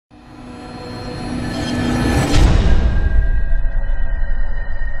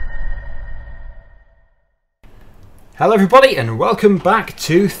Hello everybody and welcome back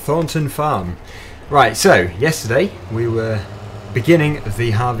to Thornton Farm. Right, so yesterday we were beginning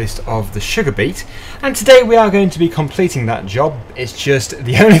the harvest of the sugar beet and today we are going to be completing that job. It's just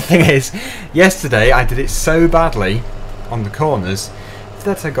the only thing is yesterday I did it so badly on the corners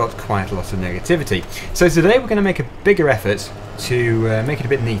that I got quite a lot of negativity. So today we're going to make a bigger effort to make it a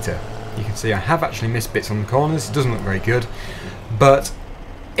bit neater. You can see I have actually missed bits on the corners. It doesn't look very good, but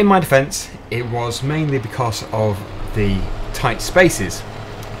in my defence it was mainly because of the tight spaces.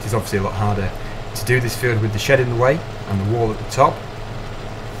 It is obviously a lot harder to do this field with the shed in the way and the wall at the top,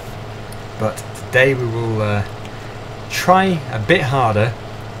 but today we will try a bit harder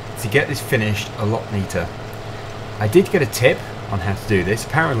to get this finished a lot neater. I did get a tip on how to do this.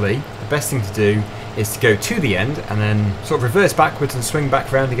 Apparently the best thing to do is to go to the end and then sort of reverse backwards and swing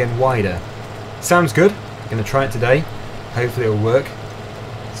back around again wider. Sounds good. I'm going to try it today. Hopefully it'll work.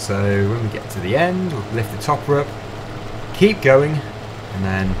 So when we get to the end, we'll lift the topper up, keep going, and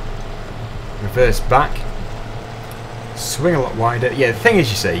then reverse back, swing a lot wider. Yeah, the thing is,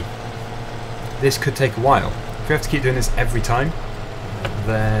 you see, this could take a while. If we have to keep doing this every time,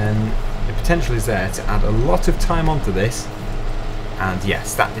 then the potential is there to add a lot of time onto this. And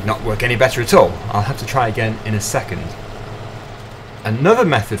yes, that did not work any better at all. I'll have to try again in a second. Another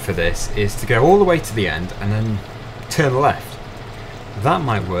method for this is to go all the way to the end and then turn left. That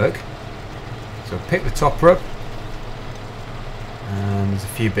might work. So pick the topper up, and there's a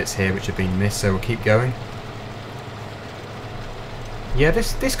few bits here which have been missed, so we'll keep going. Yeah,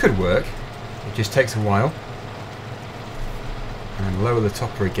 this could work. It just takes a while. And lower the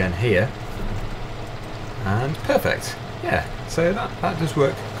topper again here, and perfect. Yeah, so that does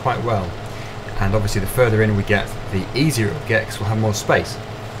work quite well. And obviously the further in we get, the easier it will get because we'll have more space.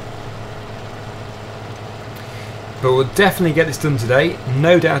 But we'll definitely get this done today,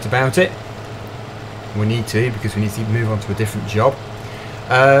 no doubt about it. We need to, because we need to move on to a different job.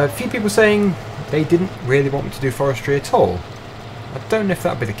 A few people saying they didn't really want me to do forestry at all. I don't know if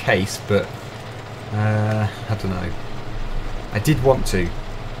that would be the case, but I don't know. I did want to.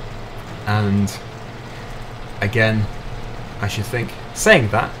 And again, I should think, saying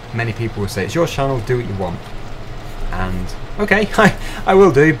that, many people will say, it's your channel, do what you want. And okay, I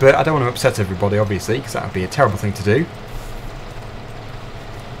will do, but I don't want to upset everybody, obviously, because that would be a terrible thing to do.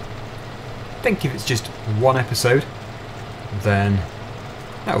 I think if it's just one episode, then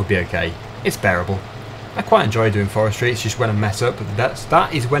that would be okay. It's bearable. I quite enjoy doing forestry, it's just when I mess up,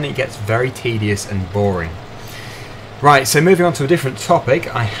 that is when it gets very tedious and boring. Right, so moving on to a different topic,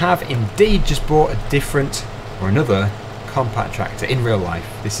 I have indeed just bought another compact tractor in real life.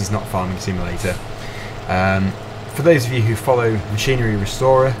 This is not Farming Simulator. For those of you who follow Machinery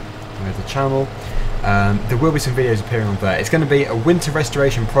Restorer with the channel, there will be some videos appearing on there. It's going to be a winter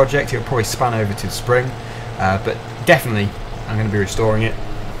restoration project. It'll probably span over to the spring, but definitely I'm going to be restoring it.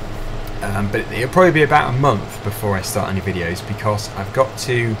 But it'll probably be about a month before I start any videos because I've got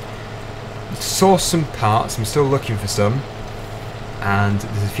to source some parts. I'm still looking for some, and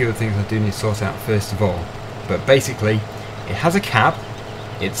there's a few other things I do need to sort out first of all. But basically, it has a cab.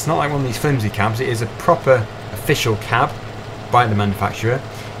 It's not like one of these flimsy cabs. It is a proper official cab by the manufacturer.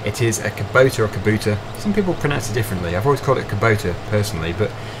 It is a Kubota or Kubota. Some people pronounce it differently. I've always called it Kubota personally, but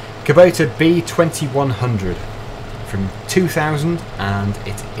Kubota B2100 from 2000, and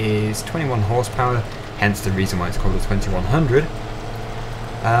it is 21 horsepower, hence the reason why it's called a 2100.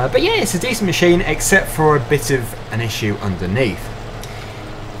 But yeah, it's a decent machine except for a bit of an issue underneath.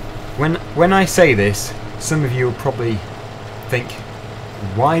 When I say this, some of you will probably think,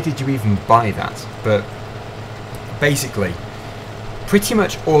 why did you even buy that? But basically, pretty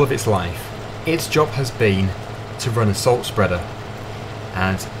much all of its life, its job has been to run a salt spreader.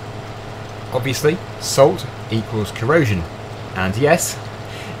 And obviously, salt equals corrosion. And yes,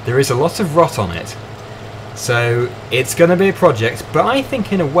 there is a lot of rot on it. So it's going to be a project, but I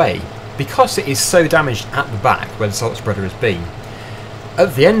think in a way, because it is so damaged at the back where the salt spreader has been,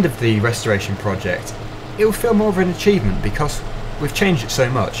 at the end of the restoration project, it will feel more of an achievement because we've changed it so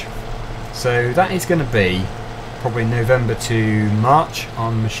much. So that is going to be probably November to March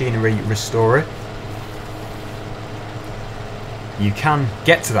on Machinery Restorer. You can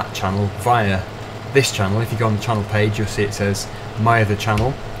get to that channel via this channel. If you go on the channel page, you'll see it says My Other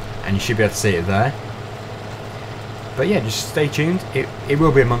Channel, and you should be able to see it there. But yeah, just stay tuned. It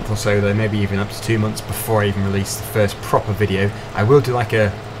will be a month or so though, maybe even up to 2 months before I even release the first proper video. I will do like a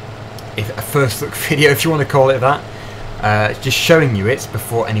first look video, if you want to call it that. Just showing you it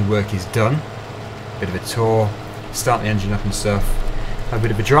before any work is done. Bit of a tour, start the engine up and stuff, have a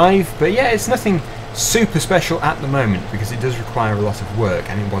bit of a drive. But yeah, it's nothing super special at the moment because it does require a lot of work,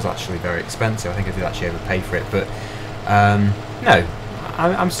 and it was actually very expensive. I think I did actually overpay for it, but No,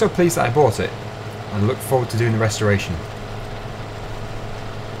 I'm still pleased that I bought it. I look forward to doing the restoration.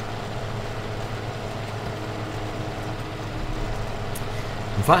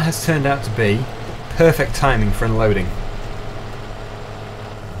 That has turned out to be perfect timing for unloading.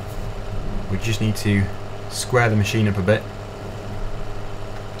 We just need to square the machine up a bit.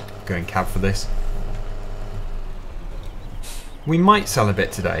 Going cab for this. We might sell a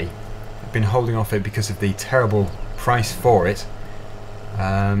bit today. I've been holding off it because of the terrible price for it.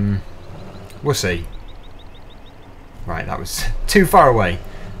 We'll see. Right, that was too far away.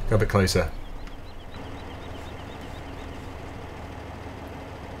 Go a bit closer.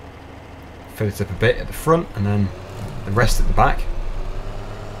 Fill it up a bit at the front and then the rest at the back.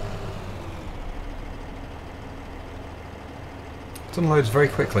 It unloads very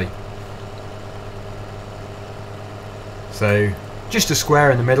quickly. So just a square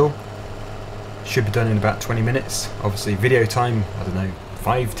in the middle. Should be done in about 20 minutes. Obviously video time, I don't know,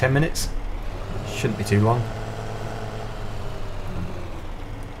 5-10 minutes. Shouldn't be too long.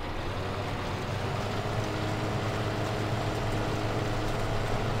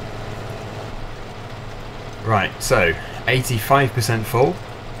 Right, so 85% full,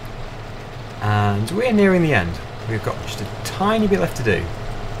 and we're nearing the end. We've got just a tiny bit left to do.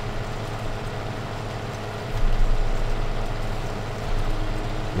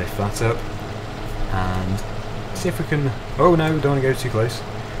 Lift that up and see if we can... Oh no, don't want to go too close.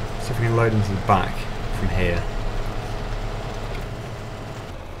 See if we can load into the back from here.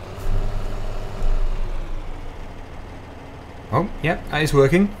 Oh, yep, that is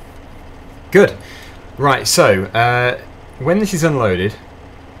working. Good. Right, so when this is unloaded,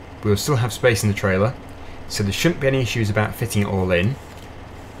 we'll still have space in the trailer, so there shouldn't be any issues about fitting it all in.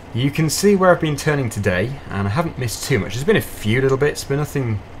 You can see where I've been turning today, and I haven't missed too much. There's been a few little bits, but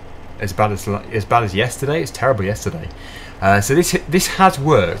nothing as bad as yesterday. It's terrible yesterday. So this has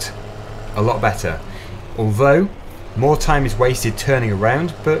worked a lot better, although more time is wasted turning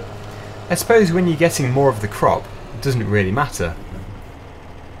around. But I suppose when you're getting more of the crop, it doesn't really matter.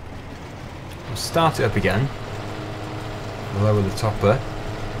 We'll start it up again, lower the topper,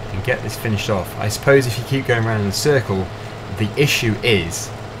 and get this finished off. I suppose if you keep going around in a circle, the issue is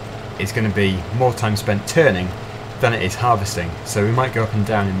it's going to be more time spent turning than it is harvesting. So we might go up and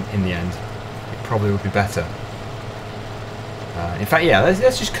down in the end. It probably would be better. In fact, yeah,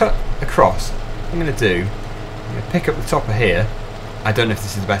 let's just cut across. What I'm going to do, I'm going to pick up the topper here. I don't know if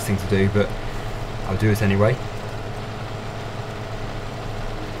this is the best thing to do, but I'll do it anyway.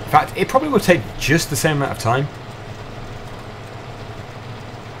 In fact, it probably will take just the same amount of time.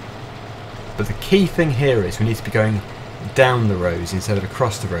 But the key thing here is we need to be going down the rows instead of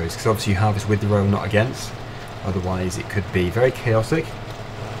across the rows, because obviously you harvest with the row, not against. Otherwise it could be very chaotic.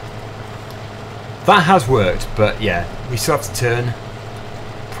 That has worked, but yeah, we still have to turn.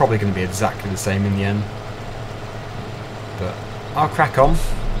 Probably going to be exactly the same in the end. But I'll crack on,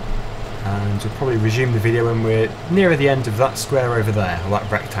 and we'll probably resume the video when we're nearer the end of that square over there, or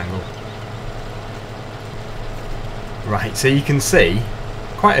that rectangle. Right, so you can see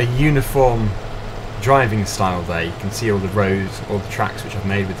quite a uniform driving style there. You can see all the rows, all the tracks which I've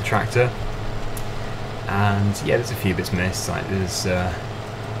made with the tractor. And yeah, there's a few bits missed, like there's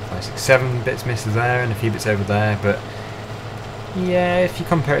 5, 6, 7 bits missed there and a few bits over there, but yeah, if you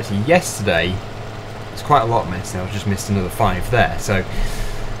compare it to yesterday, it's quite a lot missed. I've just missed another 5 there. So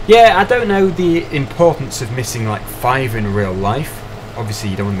yeah, I don't know the importance of missing like 5 in real life. Obviously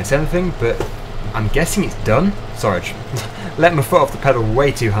you don't want to miss anything, but I'm guessing it's done. Sorry, I let my foot off the pedal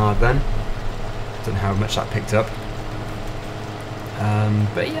way too hard then. Don't know how much that picked up.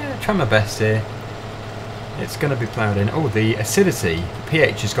 But yeah, try my best here. It's going to be ploughed in. Oh, the acidity, the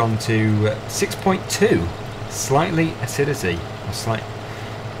pH has gone to 6.2. Slightly acidity. Or slight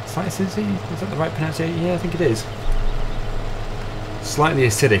acidity? Is that the right pronunciation? Yeah, I think it is. Slightly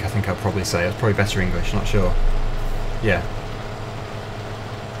acidic, I think I'd probably say. That's probably better English, not sure. Yeah.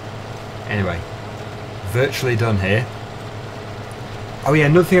 Anyway, virtually done here. Oh yeah,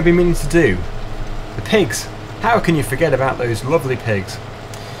 another thing I've been meaning to do. The pigs. How can you forget about those lovely pigs?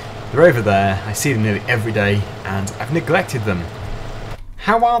 They're over there, I see them nearly every day, and I've neglected them.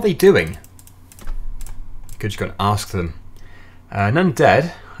 How are they doing? Could just go and ask them. None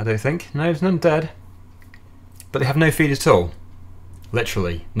dead, I don't think. No, there's none dead. But they have no feed at all.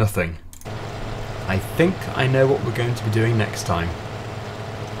 Literally, nothing. I think I know what we're going to be doing next time.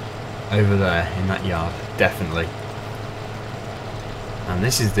 Over there, in that yard, definitely. And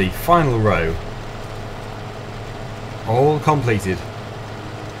this is the final row. All completed,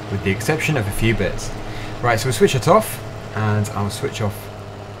 with the exception of a few bits. Right, so we'll switch it off, and I'll switch off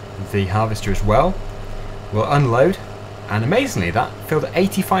the harvester as well. We'll unload, And amazingly, that filled at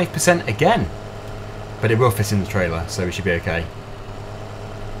 85% again. But it will fit in the trailer, so we should be okay.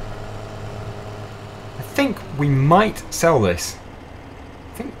 I think we might sell this.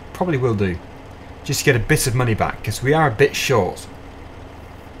 I think probably will do. Just to get a bit of money back, because we are a bit short.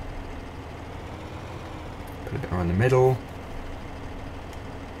 Put a bit more in the middle.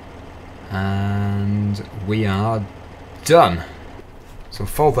 And we are done. So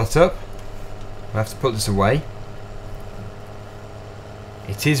fold that up. We'll have to put this away.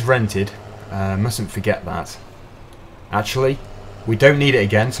 It is rented. Mustn't forget that. Actually, we don't need it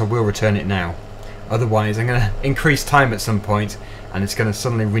again, so we'll return it now. Otherwise, I'm going to increase time at some point, and it's going to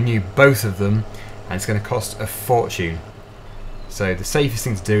suddenly renew both of them, and it's going to cost a fortune. So the safest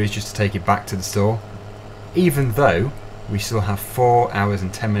thing to do is just to take it back to the store, even though we still have 4 hours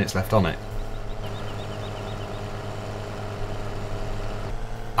and 10 minutes left on it.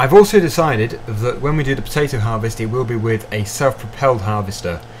 I've also decided that when we do the potato harvest, it will be with a self-propelled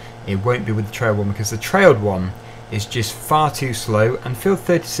harvester. It won't be with the trailed one, because the trailed one is just far too slow, and field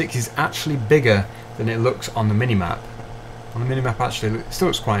 36 is actually bigger than it looks on the minimap. On the minimap actually it still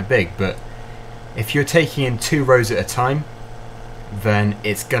looks quite big, but if you're taking in 2 rows at a time, then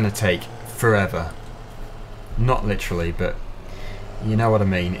it's going to take forever. Not literally, but you know what I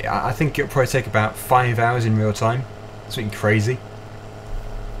mean. I think it'll probably take about 5 hours in real time. Something crazy.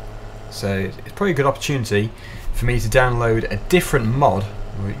 So it's probably a good opportunity for me to download a different mod.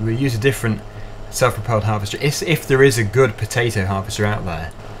 We'll use a different self-propelled harvester if there is a good potato harvester out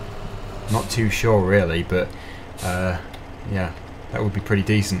there. Not too sure really, but yeah, that would be pretty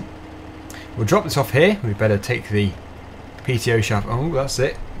decent. We'll drop this off here. We better take the PTO shaft. Oh, that's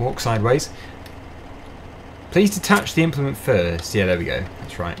it. Walk sideways. Please detach the implement first. Yeah, there we go.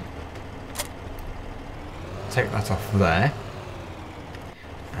 That's right. Take that off there.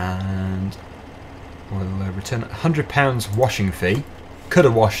 And we'll return £100 washing fee. Could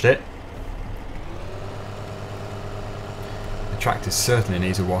have washed it. The tractor certainly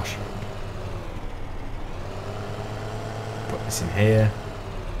needs a wash. Put this in here.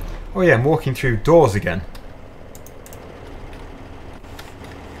 Oh yeah, I'm walking through doors again.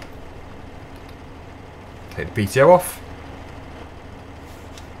 Take the PTO off.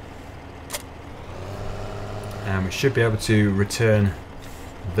 And we should be able to return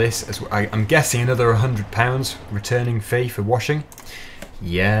this as well. I'm guessing another £100 returning fee for washing.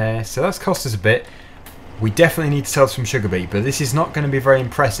 Yeah, so that's cost us a bit. We definitely need to sell some sugar beet, but this is not going to be very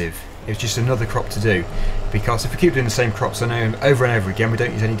impressive. It's just another crop to do, because if we keep doing the same crops over and over again, we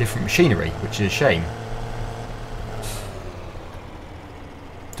don't use any different machinery, which is a shame.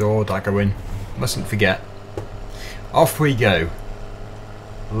 Door, dagger in. Mustn't forget. Off we go.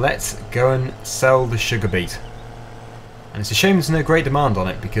 Let's go and sell the sugar beet. And it's a shame there's no great demand on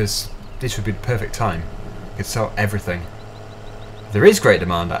it, because this would be the perfect time. We could sell everything. There is great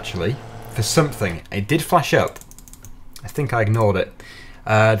demand actually for something. It did flash up. I think I ignored it.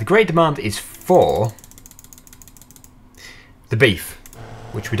 The great demand is for the beef,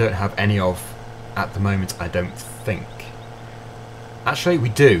 which we don't have any of at the moment, I don't think. Actually, we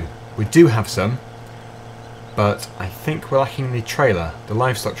do. We do have some, but I think we're lacking the trailer, the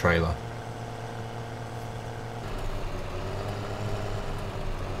livestock trailer.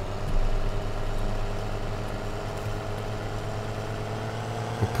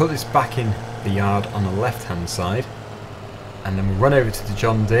 We'll put this back in the yard on the left hand side, and then we'll run over to the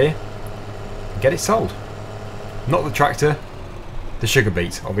John Deere and get it sold. Not the tractor, the sugar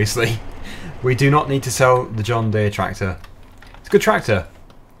beet, obviously. We do not need to sell the John Deere tractor. It's a good tractor.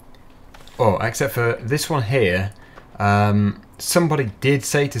 Oh, except for this one here. Somebody did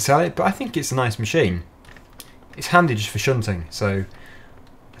say to sell it, but I think it's a nice machine. It's handy just for shunting, so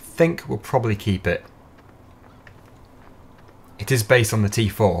I think we'll probably keep it. It is based on the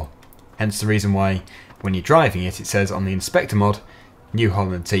T4, hence the reason why when you're driving it, it says on the inspector mod, New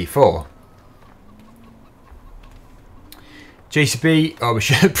Holland T4. JCB, oh,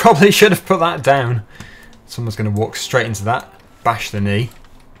 we probably should have put that down. Someone's going to walk straight into that, bash the knee.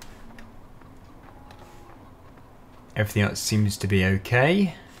 Everything else seems to be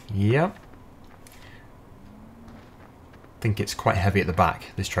okay. Yep. I think it's quite heavy at the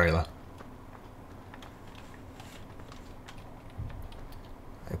back, this trailer.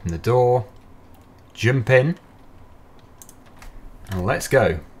 Open the door, jump in, and let's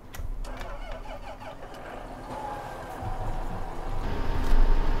go.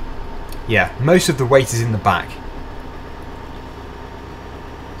 Yeah, most of the weight is in the back.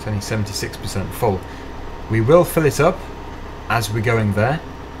 It's only 76% full. We will fill it up as we're going there.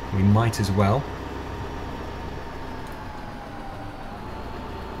 We might as well.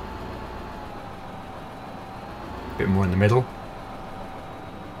 A bit more in the middle.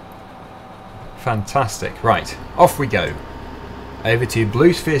 Fantastic. Right, off we go. Over to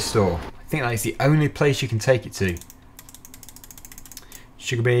Blue Sphere store. I think that is the only place you can take it to.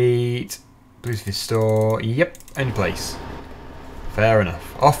 Sugarbeet, Blue Sphere store. Yep, only place. Fair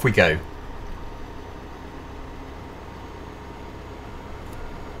enough. Off we go.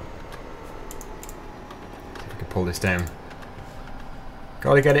 See if I can pull this down.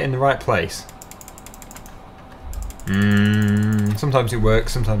 Gotta get it in the right place. Sometimes it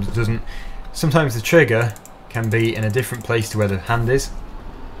works, sometimes it doesn't. Sometimes the trigger can be in a different place to where the hand is.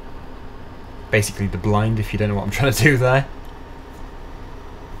 Basically the blind, if you don't know what I'm trying to do there.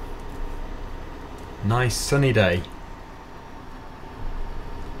 Nice sunny day.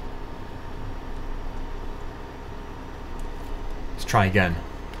 Let's try again.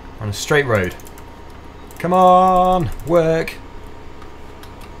 On a straight road. Come on, work.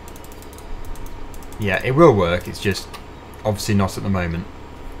 Yeah, it will work, it's just obviously not at the moment.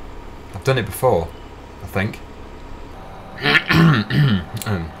 I've done it before, I think.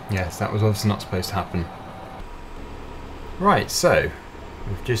 Yes, that was obviously not supposed to happen. Right, so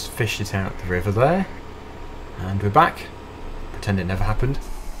we've just fished it out the river there, and we're back. Pretend it never happened.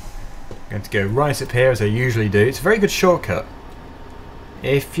 I'm going to go right up here as I usually do. It's a very good shortcut.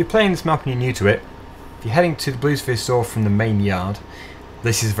 If you're playing this map and you're new to it, if you're heading to the Blue Sphere store from the main yard,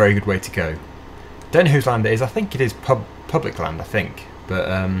 this is a very good way to go. Don't know whose land it is. I think it is public land, I think.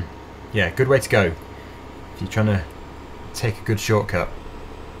 But yeah, good way to go if you're trying to take a good shortcut.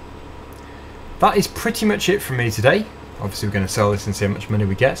 That is pretty much it from me today. Obviously we're going to sell this and see how much money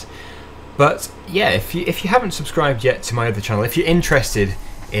we get. But yeah, if you haven't subscribed yet to my other channel, if you're interested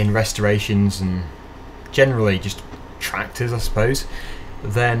in restorations and generally just tractors, I suppose,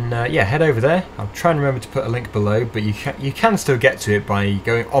 then yeah, head over there. I'll try and remember to put a link below, but you can still get to it by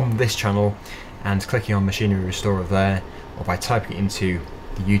going on this channel and clicking on Machinery Restorer there, or by typing it into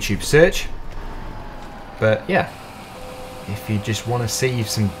the YouTube search. But yeah, if you just want to see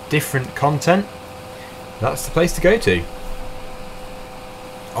some different content, that's the place to go to.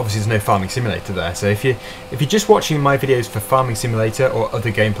 Obviously there's no Farming Simulator there, so if you're just watching my videos for Farming Simulator or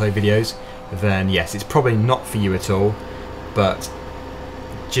other gameplay videos, then yes, it's probably not for you at all. But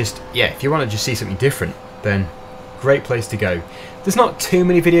just, yeah, if you want to just see something different, then great place to go. There's not too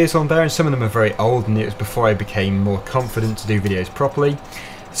many videos on there, and some of them are very old, and it was before I became more confident to do videos properly.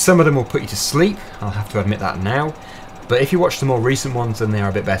 Some of them will put you to sleep, I'll have to admit that now, but if you watch the more recent ones, then they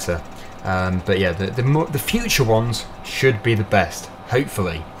are a bit better. But yeah, the future ones should be the best,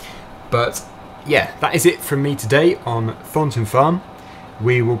 hopefully. But yeah, that is it from me today on Thornton Farm.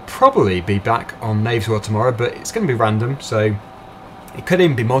 We will probably be back on Knaveswell tomorrow, but it's going to be random, so it could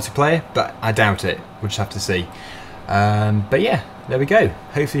even be multiplayer, but I doubt it. We'll just have to see. But yeah, there we go.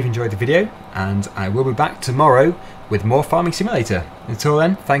 Hopefully you've enjoyed the video, and I will be back tomorrow with more Farming Simulator. Until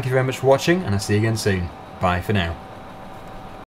then, thank you very much for watching, and I'll see you again soon. Bye for now.